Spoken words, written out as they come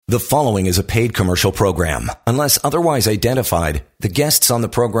The following is a paid commercial program. Unless otherwise identified, the guests on the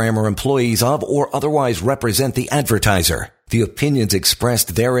program are employees of or otherwise represent the advertiser. The opinions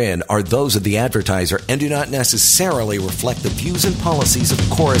expressed therein are those of the advertiser and do not necessarily reflect the views and policies of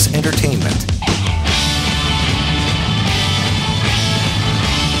Chorus Entertainment.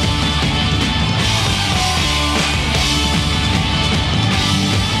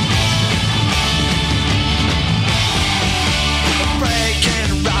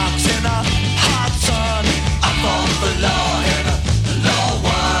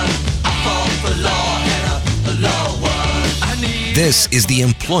 This is the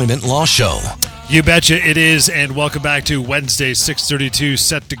Employment Law Show. You betcha it is, and welcome back to Wednesday, 6:32,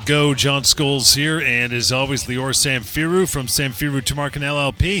 set to go. John Scholes here, and as always, Lior Samfiru from Samfiru Tamarkin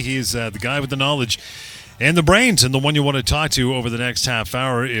LLP. He's the guy with the knowledge and the brains, and the one you want to talk to over the next half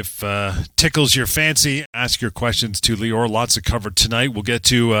hour. If tickles your fancy, ask your questions to Lior. Lots of cover tonight. We'll get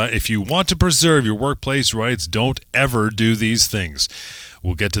to if you want to preserve your workplace rights, don't ever do these things.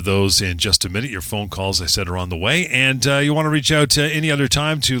 We'll get to those in just a minute. Your phone calls, I said, are on the way. And you want to reach out any other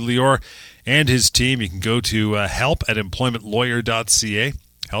time to Lior and his team, you can go to help@employmentlawyer.ca,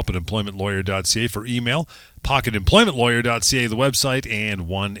 help@employmentlawyer.ca for email, pocketemploymentlawyer.ca, the website, and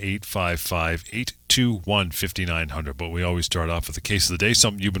 1-855-821-5900. But we always start off with the case of the day,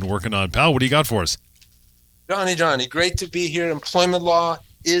 something you've been working on. Pal, what do you got for us? Johnny, great to be here. Employment law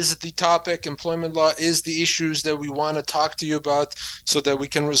is the topic. Employment law is the issues that we want to talk to you about so that we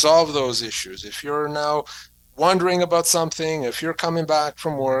can resolve those issues. If you're now wondering about something, if you're coming back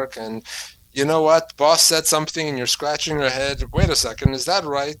from work and you know what, boss said something and you're scratching your head, wait a second, is that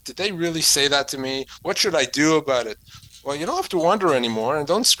right? Did they really say that to me? What should I do about it? Well, you don't have to wonder anymore, and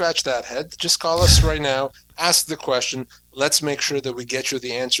don't scratch that head. Just call us right now, ask the question. Let's make sure that we get you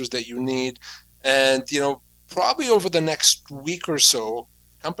the answers that you need. And, probably over the next week or so,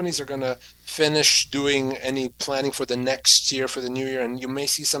 companies are going to finish doing any planning for the next year, for the new year, and you may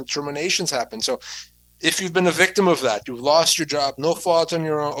see some terminations happen. So if you've been a victim of that, you've lost your job, no fault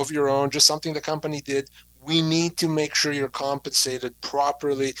of your own, just something the company did, we need to make sure you're compensated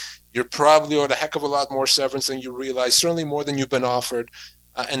properly. You're probably owed a heck of a lot more severance than you realize, certainly more than you've been offered.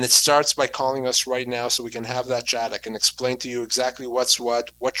 And it starts by calling us right now so we can have that chat. I can explain to you exactly what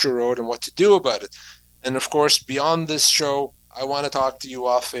you're owed, and what to do about it. And of course, beyond this show, I want to talk to you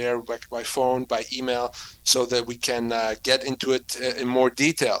off air, by phone, by email, so that we can get into it in more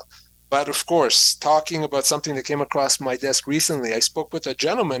detail. But of course, talking about something that came across my desk recently, I spoke with a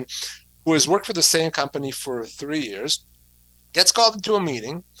gentleman who has worked for the same company for 3 years, gets called into a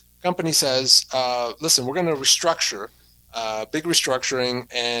meeting. Company says, listen, we're going to restructure, big restructuring,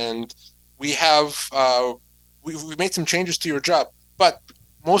 and we have we've made some changes to your job, but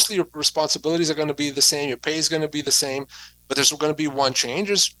mostly your responsibilities are going to be the same, your pay is going to be the same, but there's going to be one change,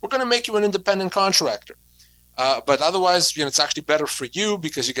 is we're going to make you an independent contractor. But otherwise, it's actually better for you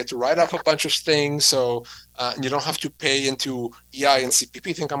because you get to write off a bunch of things, so you don't have to pay into EI and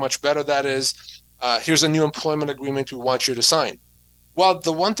CPP. Think how much better that is. Here's a new employment agreement we want you to sign. Well,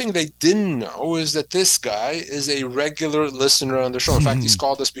 the one thing they didn't know is that this guy is a regular listener on the show. In fact, he's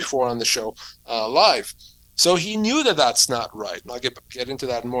called us before on the show live. So he knew that that's not right. And I'll get into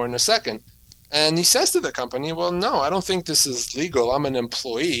that more in a second. And he says to the company, well, no, I don't think this is legal. I'm an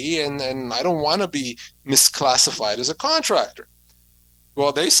employee, and I don't want to be misclassified as a contractor.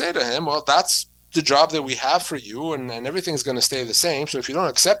 Well, they say to him, well, that's the job that we have for you, and everything's going to stay the same. So if you don't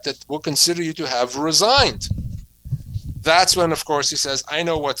accept it, we'll consider you to have resigned. That's when, of course, he says, I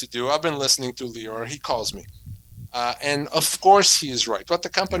know what to do. I've been listening to Lior. He calls me. And of course he is right. What the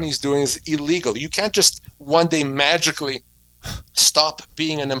company is doing is illegal. You can't just one day magically stop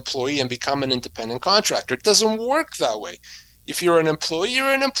being an employee and become an independent contractor. It doesn't work that way. If you're an employee,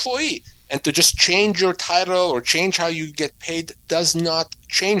 you're an employee. And to just change your title or change how you get paid does not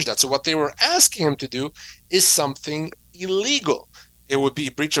change that. So what they were asking him to do is something illegal. It would be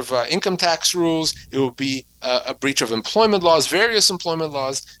a breach of income tax rules. It would be a breach of employment laws, various employment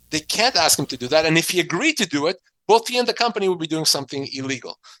laws. They can't ask him to do that. And if he agreed to do it, both he and the company would be doing something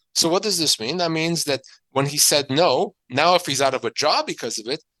illegal. So what does this mean? That means that when he said no, now if he's out of a job because of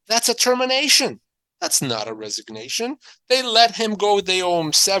it, that's a termination. That's not a resignation. They let him go. They owe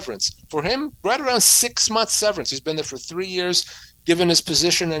him severance. For him, right around 6 months severance. He's been there for 3 years. Given his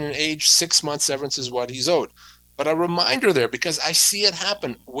position and an age, 6 months severance is what he's owed. But a reminder there, because I see it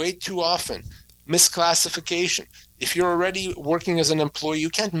happen way too often. Misclassification. If you're already working as an employee, you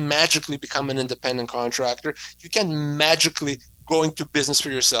can't magically become an independent contractor. You can't magically go into business for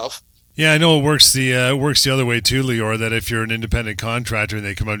yourself. Yeah, I know it works the other way too, Lior, that if you're an independent contractor and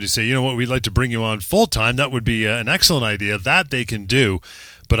they come out and say, you know what, we'd like to bring you on full-time, that would be an excellent idea. That they can do.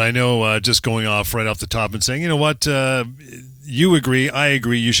 But I know just going off right off the top and saying, you know what, you agree, I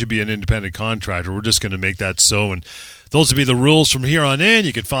agree, you should be an independent contractor. We're just going to make that so. And those will be the rules from here on in.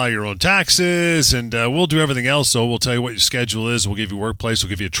 You can file your own taxes, and we'll do everything else. So we'll tell you what your schedule is. We'll give you a workplace. We'll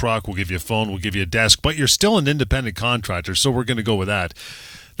give you a truck. We'll give you a phone. We'll give you a desk. But you're still an independent contractor, so we're going to go with that.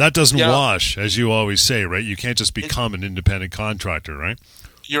 That doesn't wash, as you always say, right? You can't just become an independent contractor, right?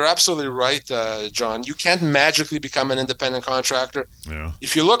 You're absolutely right, John. You can't magically become an independent contractor. Yeah.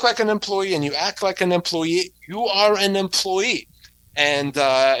 If you look like an employee and you act like an employee, you are an employee. And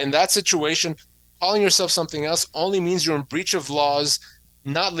in that situation, calling yourself something else only means you're in breach of laws,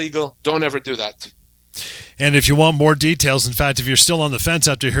 not legal. Don't ever do that. And if you want more details, in fact, if you're still on the fence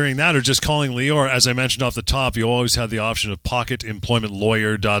after hearing that or just calling Lior, as I mentioned off the top, you always have the option of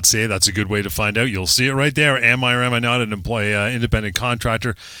pocketemploymentlawyer.ca. That's a good way to find out. You'll see it right there. Am I or am I not an independent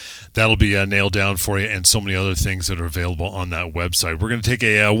contractor? That'll be nailed down for you, and so many other things that are available on that website. We're going to take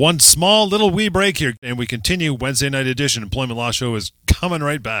a one small little wee break here, and we continue. Wednesday night edition Employment Law Show is coming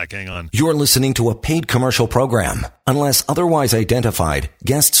right back. Hang on. You're listening to a paid commercial program. Unless otherwise identified,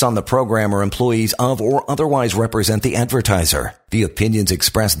 guests on the program are employees of or otherwise represent the advertiser. The opinions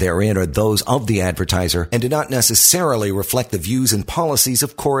expressed therein are those of the advertiser and do not necessarily reflect the views and policies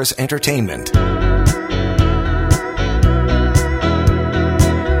of Chorus Entertainment.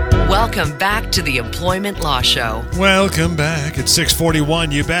 Welcome back to the Employment Law Show. Welcome back. It's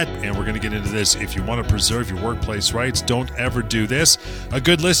 6:41, you bet. And we're going to get into this. If you want to preserve your workplace rights, don't ever do this. A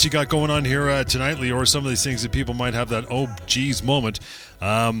good list you got going on here tonight, Lior. Some of these things that people might have that, oh, geez moment.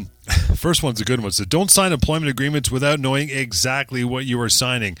 First one's a good one. So don't sign employment agreements without knowing exactly what you are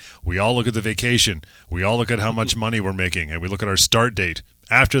signing. We all look at the vacation. We all look at how much money we're making. And we look at our start date.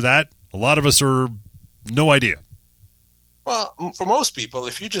 After that, a lot of us are no idea. Well, for most people,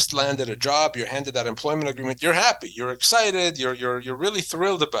 if you just landed a job, you're handed that employment agreement, you're happy, you're excited, you're really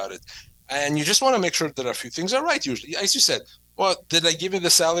thrilled about it. And you just want to make sure that a few things are right, usually. As you said, well, did they give me the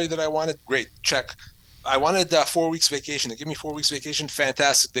salary that I wanted? Great, check. I wanted 4 weeks vacation. They give me 4 weeks vacation.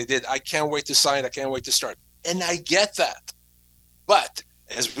 Fantastic, they did. I can't wait to sign. I can't wait to start. And I get that. But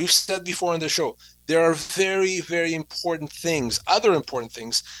as we've said before on the show, there are very, very important things, other important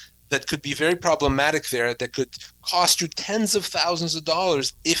things, that could be very problematic there, that could cost you tens of thousands of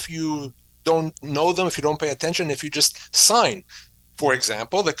dollars if you don't know them, if you don't pay attention, if you just sign. For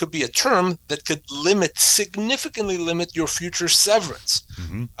example, there could be a term that could significantly limit your future severance.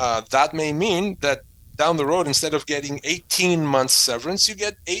 Mm-hmm. That may mean that down the road, instead of getting 18 months severance, you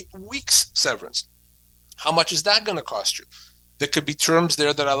get 8 weeks severance. How much is that going to cost you? There could be terms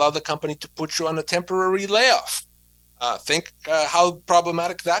there that allow the company to put you on a temporary layoff. Think how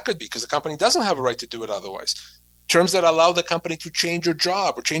problematic that could be, because the company doesn't have a right to do it otherwise. Terms that allow the company to change your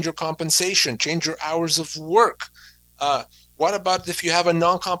job or change your compensation, change your hours of work. What about if you have a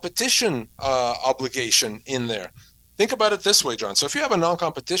non-competition obligation in there? Think about it this way, John. So if you have a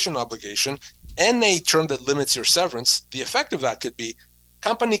non-competition obligation and a term that limits your severance, the effect of that could be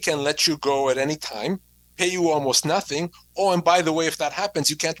company can let you go at any time, pay you almost nothing. Oh, and by the way, if that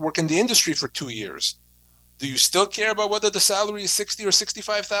happens, you can't work in the industry for 2 years. Do you still care about whether the salary is $60,000 or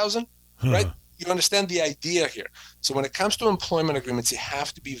 $65,000? Right? You understand the idea here. So when it comes to employment agreements, you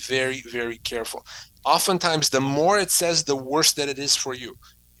have to be very, very careful. Oftentimes, the more it says, the worse that it is for you.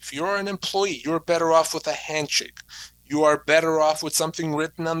 If you're an employee, you're better off with a handshake. You are better off with something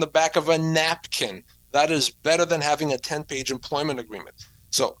written on the back of a napkin. That is better than having a 10-page employment agreement.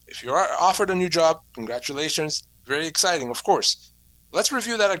 So if you are offered a new job, congratulations. Very exciting, of course. Let's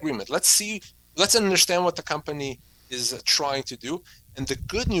review that agreement. Let's understand what the company is trying to do. And the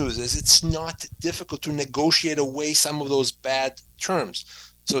good news is it's not difficult to negotiate away some of those bad terms.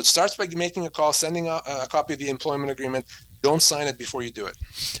 So it starts by making a call, sending a copy of the employment agreement. Don't sign it before you do it.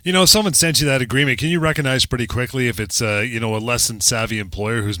 You know, if someone sends you that agreement, can you recognize pretty quickly if it's a less than savvy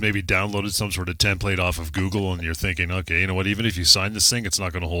employer who's maybe downloaded some sort of template off of Google and you're thinking, okay, you know what, even if you sign this thing, it's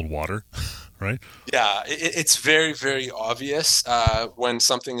not going to hold water, right? Yeah, it's very, very obvious when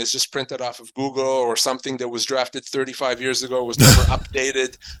something is just printed off of Google or something that was drafted 35 years ago was never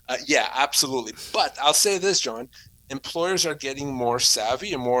updated. Yeah, absolutely. But I'll say this, John. Employers are getting more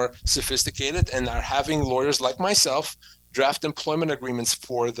savvy and more sophisticated and are having lawyers like myself draft employment agreements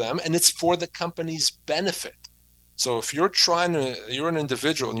for them, and it's for the company's benefit. So if you're an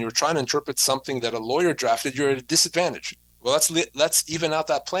individual and you're trying to interpret something that a lawyer drafted, you're at a disadvantage. Well, let's even out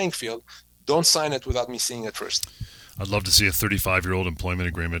that playing field. Don't sign it without me seeing it first. I'd love to see a 35-year-old employment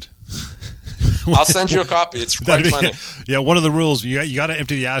agreement. I'll send you a copy. It's quite funny. Yeah, one of the rules, you got to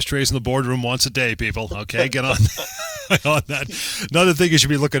empty the ashtrays in the boardroom once a day, people. Okay, get on. on that. Another thing you should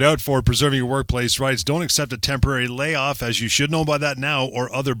be looking out for, preserving your workplace rights. Don't accept a temporary layoff, as you should know by that now,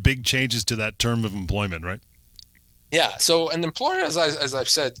 or other big changes to that term of employment, right? Yeah. So an employer, as I've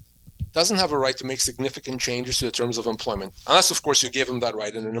said, doesn't have a right to make significant changes to the terms of employment, unless, of course, you give them that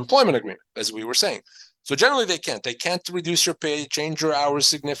right in an employment agreement, as we were saying. So generally, they can't. They can't reduce your pay, change your hours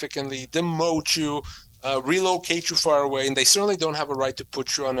significantly, demote you, relocate you far away, and they certainly don't have a right to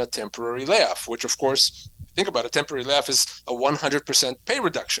put you on a temporary layoff, which, of course, think about it, temporary layoff is a 100% pay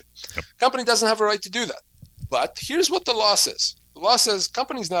reduction. Yep. Company doesn't have a right to do that. But here's what the law says. The law says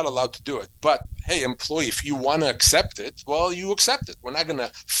company's not allowed to do it. But, hey, employee, if you want to accept it, well, you accept it. We're not going to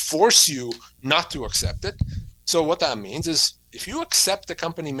force you not to accept it. So what that means is if you accept the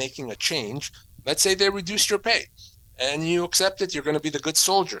company making a change, let's say they reduced your pay, and you accept it, you're going to be the good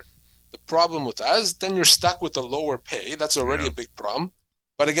soldier. The problem with that is then you're stuck with the lower pay. That's already a big problem.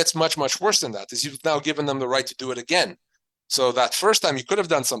 But it gets much, much worse than that, is you've now given them the right to do it again. So that first time you could have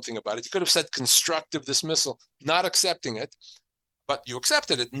done something about it. You could have said constructive dismissal, not accepting it, but you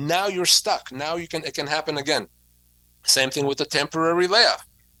accepted it. Now you're stuck. Now it can happen again. Same thing with the temporary layoff.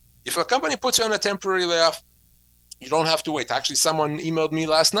 If a company puts you on a temporary layoff, you don't have to wait. Actually, someone emailed me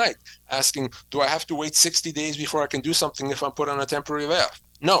last night asking, do I have to wait 60 days before I can do something if I'm put on a temporary layoff?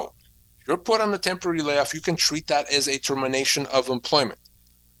 No. If you're put on a temporary layoff, you can treat that as a termination of employment.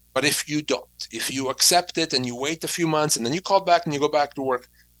 But if you don't, if you accept it and you wait a few months and then you call back and you go back to work,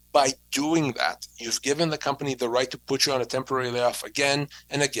 by doing that, you've given the company the right to put you on a temporary layoff again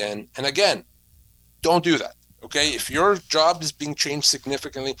and again and again. Don't do that, okay? If your job is being changed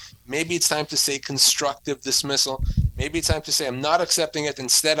significantly, maybe it's time to say constructive dismissal. Maybe it's time to say, I'm not accepting it.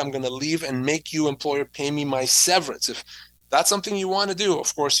 Instead, I'm going to leave and make you, employer, pay me my severance. If that's something you want to do,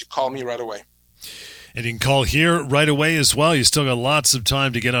 of course, you call me right away. And you can call here right away as well. You still got lots of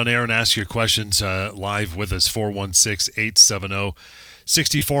time to get on air and ask your questions live with us,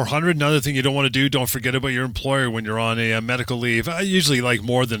 416-870-6400. Another thing you don't want to do, don't forget about your employer when you're on a medical leave. Usually like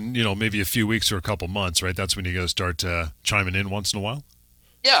more than, maybe a few weeks or a couple months, right? That's when you got to start chiming in once in a while.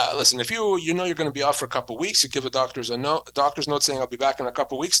 Yeah, listen, if you know you're going to be off for a couple of weeks, you give a doctor's note saying I'll be back in a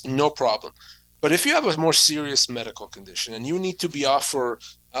couple of weeks, no problem. But if you have a more serious medical condition and you need to be off for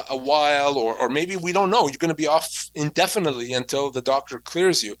a while, or maybe we don't know, you're going to be off indefinitely until the doctor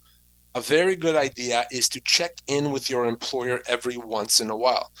clears you, a very good idea is to check in with your employer every once in a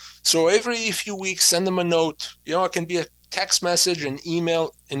while. So every few weeks, send them a note. It can be a text message, an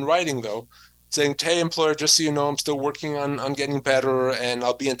email in writing, though, saying, hey, employer, just so you know, I'm still working on getting better and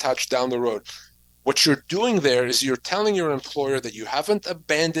I'll be in touch down the road. What you're doing there is you're telling your employer that you haven't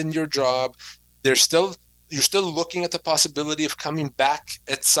abandoned your job. You're still looking at the possibility of coming back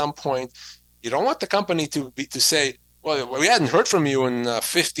at some point. You don't want the company to say, well, we hadn't heard from you in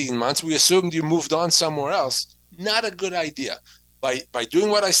 15 months. We assumed you moved on somewhere else. Not a good idea. By doing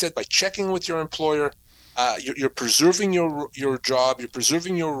what I said, by checking with your employer, you're preserving your job, you're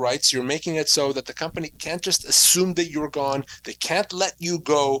preserving your rights, you're making it so that the company can't just assume that you're gone. They can't let you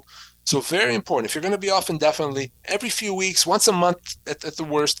go. So very important. If you're going to be off indefinitely, every few weeks, once a month at the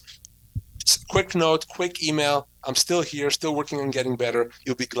worst, quick note, quick email, I'm still here, still working on getting better.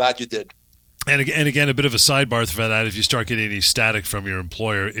 You'll be glad you did. And again, a bit of a sidebar for that. If you start getting any static from your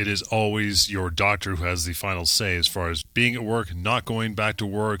employer, it is always your doctor who has the final say as far as being at work, not going back to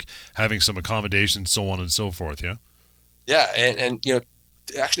work, having some accommodations, so on and so forth, yeah? Yeah, and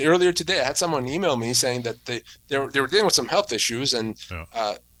actually earlier today I had someone email me saying that they were dealing with some health issues and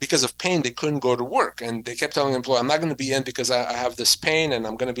because of pain they couldn't go to work, and they kept telling the employer, I'm not going to be in because I have this pain and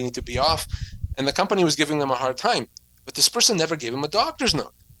I'm going to need to be off, and the company was giving them a hard time, but this person never gave them a doctor's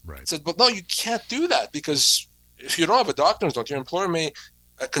note. Right. I said, but no, you can't do that, because if you don't have a doctor's note, your employer may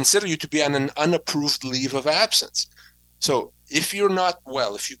consider you to be on an unapproved leave of absence. So if you're not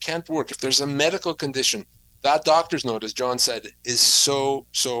well, if you can't work, if there's a medical condition, that doctor's note, as John said, is so,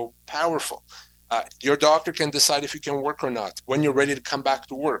 so powerful. Your doctor can decide if you can work or not, when you're ready to come back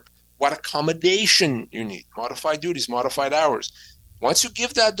to work, what accommodation you need, modified duties, modified hours. Once you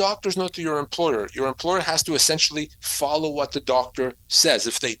give that doctor's note to your employer has to essentially follow what the doctor says.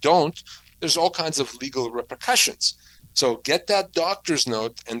 If they don't, there's all kinds of legal repercussions. So get that doctor's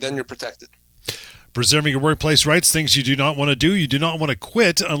note, and then you're protected. Preserving your workplace rights, things you do not want to do. You do not want to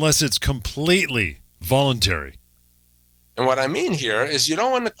quit unless it's completely voluntary. And what I mean here is you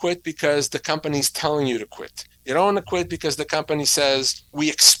don't want to quit because the company's telling you to quit. You don't want to quit because the company says, we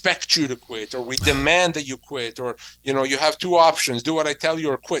expect you to quit, or we demand that you quit, or, you have two options, do what I tell you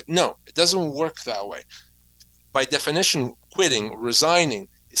or quit. No, it doesn't work that way. By definition, quitting, resigning,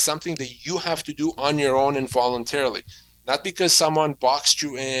 is something that you have to do on your own and voluntarily, not because someone boxed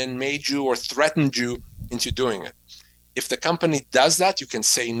you in, made you, or threatened you into doing it. If the company does that, you can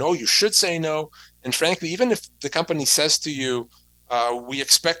say no. You should say no. And frankly, even if the company says to you, we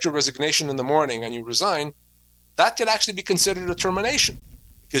expect your resignation in the morning and you resign, that could actually be considered a termination,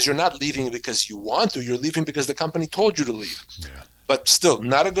 because you're not leaving because you want to. You're leaving because the company told you to leave. Yeah. But still,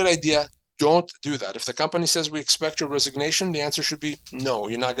 not a good idea. Don't do that. If the company says we expect your resignation, the answer should be no,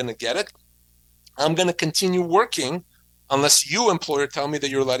 you're not going to get it. I'm going to continue working unless you, employer, tell me that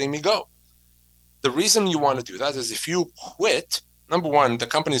you're letting me go. The reason you want to do that is if you quit, number one, the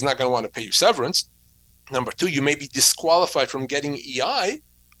company's not going to want to pay you severance. Number two, you may be disqualified from getting EI.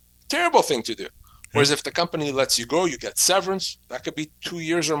 Terrible thing to do. Whereas if the company lets you go, you get severance. That could be 2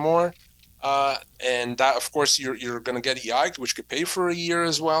 years or more. And that, of course, you're going to get EI, which could pay for a year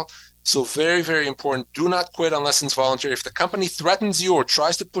as well. So very, very important. Do not quit unless it's voluntary. If the company threatens you or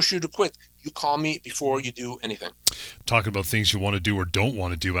tries to push you to quit, you call me before you do anything. Talking about things you want to do or don't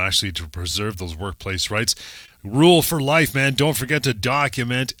want to do, actually, to preserve those workplace rights. Rule for life, man. Don't forget to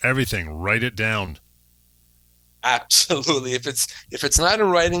document everything. Write it down. Absolutely. If it's not in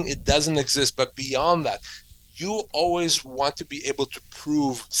writing, it doesn't exist. But beyond that, you always want to be able to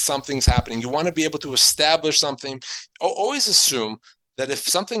prove something's happening. You want to be able to establish something. Always assume that if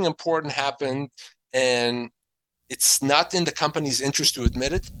something important happened and it's not in the company's interest to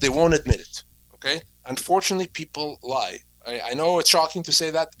admit it, they won't admit it. Okay? Unfortunately, people lie. I know it's shocking to say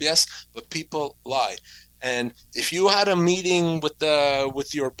that, yes, but people lie. And if you had a meeting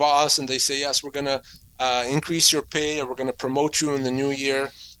with your boss and they say, yes, we're going to increase your pay or we're going to promote you in the new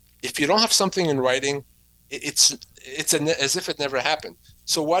year, if you don't have something in writing, it's as if it never happened.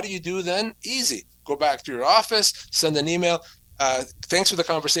 So what do you do then? Easy. Go back to your office, send an email. Thanks for the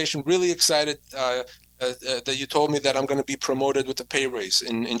conversation. Really excited that you told me that I'm going to be promoted with a pay raise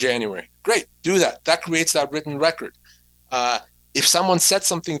in January. Great. Do that. That creates that written record. If someone said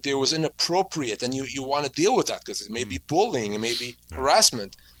something that was inappropriate and you want to deal with that because it may be bullying, it may be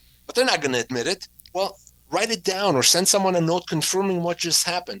harassment, but they're not going to admit it, well, write it down or send someone a note confirming what just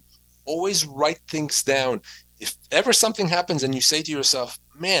happened. Always write things down. If ever something happens and you say to yourself,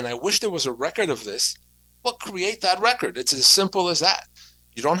 man, I wish there was a record of this, well, create that record. It's as simple as that.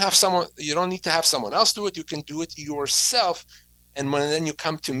 You don't need to have someone else do it. You can do it yourself. And then you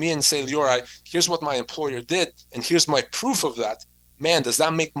come to me and say, Lior, here's what my employer did, and here's my proof of that. Man, does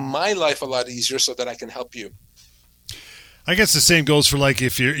that make my life a lot easier so that I can help you? I guess the same goes for like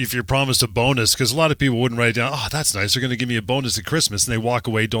if you're promised a bonus, because a lot of people wouldn't write down, oh, that's nice, they're going to give me a bonus at Christmas, and they walk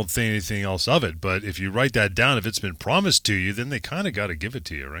away, don't think anything else of it. But if you write that down, if it's been promised to you, then they kind of got to give it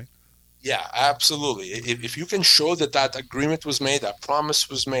to you, right? Yeah, absolutely. If you can show that agreement was made, that promise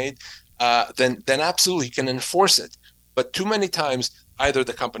was made, then absolutely you can enforce it. But too many times, either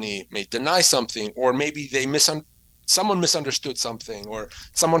the company may deny something, or maybe someone misunderstood something, or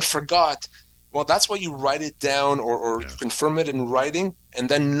someone forgot. Well, that's why you write it down or confirm it in writing, and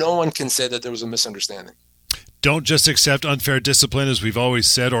then no one can say that there was a misunderstanding. Don't just accept unfair discipline, as we've always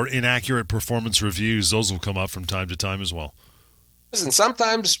said, or inaccurate performance reviews. Those will come up from time to time as well. Listen,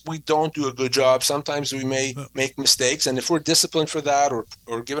 sometimes we don't do a good job. Sometimes we may make mistakes. And if we're disciplined for that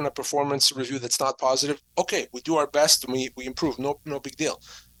or given a performance review that's not positive, okay, we do our best and we improve. No big deal.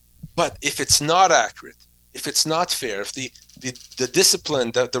 But if it's not accurate, if it's not fair, if the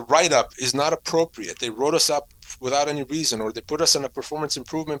discipline, the write-up is not appropriate, they wrote us up without any reason, or they put us on a performance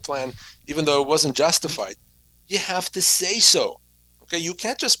improvement plan even though it wasn't justified, you have to say so. Okay, you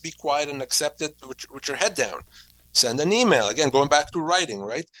can't just be quiet and accept it with your head down. Send an email. Again, going back to writing,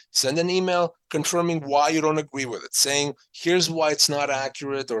 right? Send an email confirming why you don't agree with it, saying, here's why it's not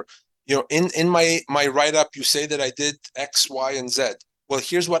accurate, or, in my write-up, you say that I did X, Y, and Z. Well,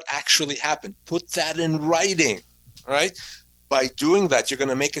 here's what actually happened. Put that in writing, all right? By doing that, you're going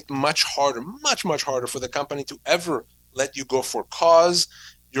to make it much harder, much, much harder for the company to ever let you go for cause.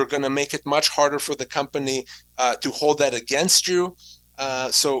 You're going to make it much harder for the company to hold that against you.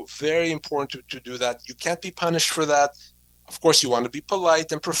 So very important to do that. You can't be punished for that. Of course, you want to be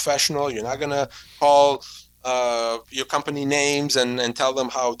polite and professional. You're not going to call your company names and tell them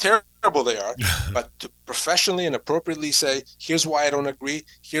how terrible they are. But to professionally and appropriately say, here's why I don't agree.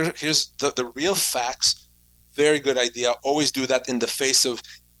 Here's the real facts. Very good idea. Always do that in the face of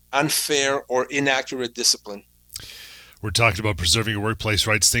unfair or inaccurate discipline. We're talking about preserving your workplace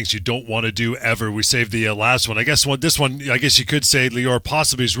rights, things you don't want to do ever. We saved the last one. I guess this one, I guess you could say, Lior,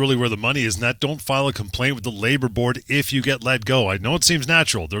 possibly is really where the money is, and that don't file a complaint with the labor board if you get let go. I know it seems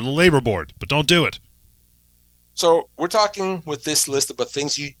natural. They're the labor board, but don't do it. So we're talking with this list about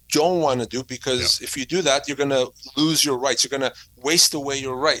things you don't want to do, because if you do that, you're going to lose your rights. You're going to waste away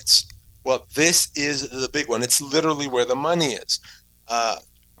your rights. Well, this is the big one. It's literally where the money is.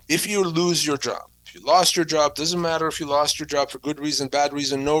 If you lose your job, If you lost your job, doesn't matter if you lost your job for good reason, bad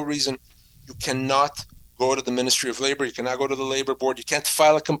reason, no reason, you cannot go to the Ministry of Labor. You cannot go to the Labor Board. You can't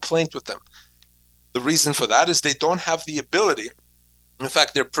file a complaint with them. The reason for that is they don't have the ability. In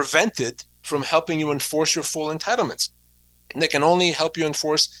fact, they're prevented from helping you enforce your full entitlements. And they can only help you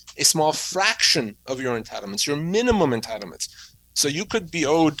enforce a small fraction of your entitlements, your minimum entitlements. So you could be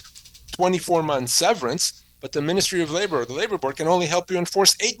owed 24 months severance, but the Ministry of Labor or the Labor Board can only help you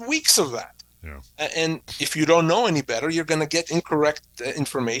enforce 8 weeks of that. Yeah. And if you don't know any better, you're going to get incorrect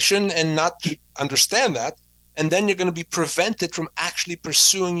information and not understand that. And then you're going to be prevented from actually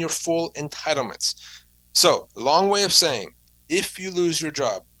pursuing your full entitlements. So, long way of saying, if you lose your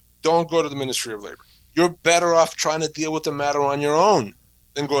job, don't go to the Ministry of Labor. You're better off trying to deal with the matter on your own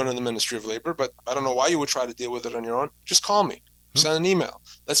than going to the Ministry of Labor. But I don't know why you would try to deal with it on your own. Just call me. Send an email.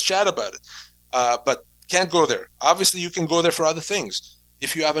 Let's chat about it. But can't go there. Obviously, you can go there for other things.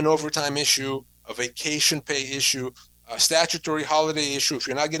 If you have an overtime issue, a vacation pay issue, a statutory holiday issue, if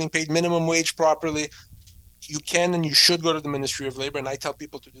you're not getting paid minimum wage properly, you can and you should go to the Ministry of Labor. And I tell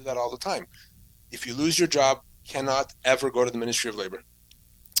people to do that all the time. If you lose your job, cannot ever go to the Ministry of Labor.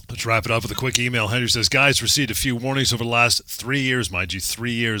 Let's wrap it up with a quick email. Henry says, guys, received a few warnings over the last 3 years, mind you,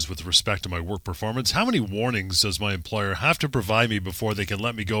 3 years with respect to my work performance. How many warnings does my employer have to provide me before they can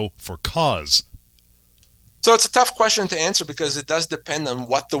let me go for cause? So it's a tough question to answer because it does depend on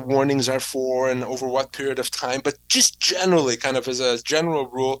what the warnings are for and over what period of time. But just generally, kind of as a general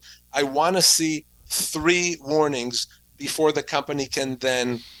rule, I want to see 3 warnings before the company can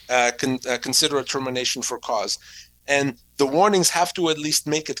then consider a termination for cause. And the warnings have to at least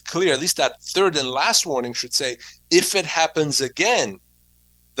make it clear, at least that third and last warning should say, if it happens again,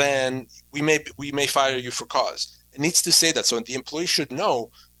 then we may fire you for cause. It needs to say that. So the employee should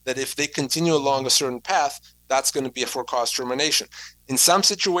know that if they continue along a certain path, that's going to be a for cause termination. In some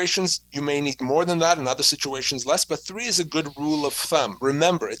situations, you may need more than that. In other situations, less. But 3 is a good rule of thumb.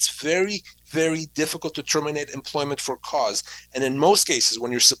 Remember, it's very, very difficult to terminate employment for cause. And in most cases,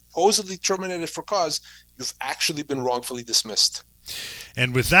 when you're supposedly terminated for cause, you've actually been wrongfully dismissed.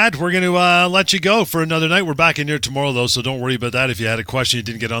 And with that, we're going to let you go for another night. We're back in here tomorrow, though, so don't worry about that. If you had a question, you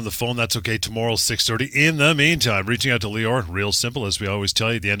didn't get on the phone, that's okay. Tomorrow, 6:30. In the meantime, reaching out to Lior, real simple, as we always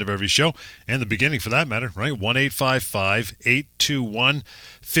tell you at the end of every show, and the beginning for that matter, right?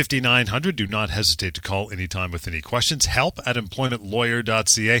 1-855-821-5900. Do not hesitate to call anytime with any questions.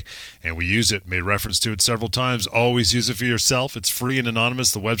 help@employmentlawyer.ca, and we use it, made reference to it several times. Always use it for yourself. It's free and anonymous.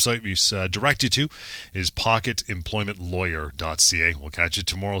 The website we direct you to is pocketemploymentlawyer.ca. We'll catch you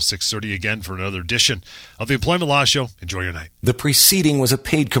tomorrow, 6:30 again for another edition of the Employment Law Show. Enjoy your night. The preceding was a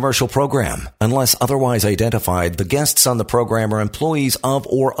paid commercial program. Unless otherwise identified, the guests on the program are employees of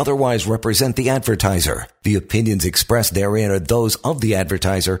or otherwise represent the advertiser. The opinions expressed therein are those of the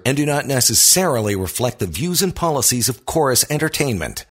advertiser and do not necessarily reflect the views and policies of Chorus Entertainment.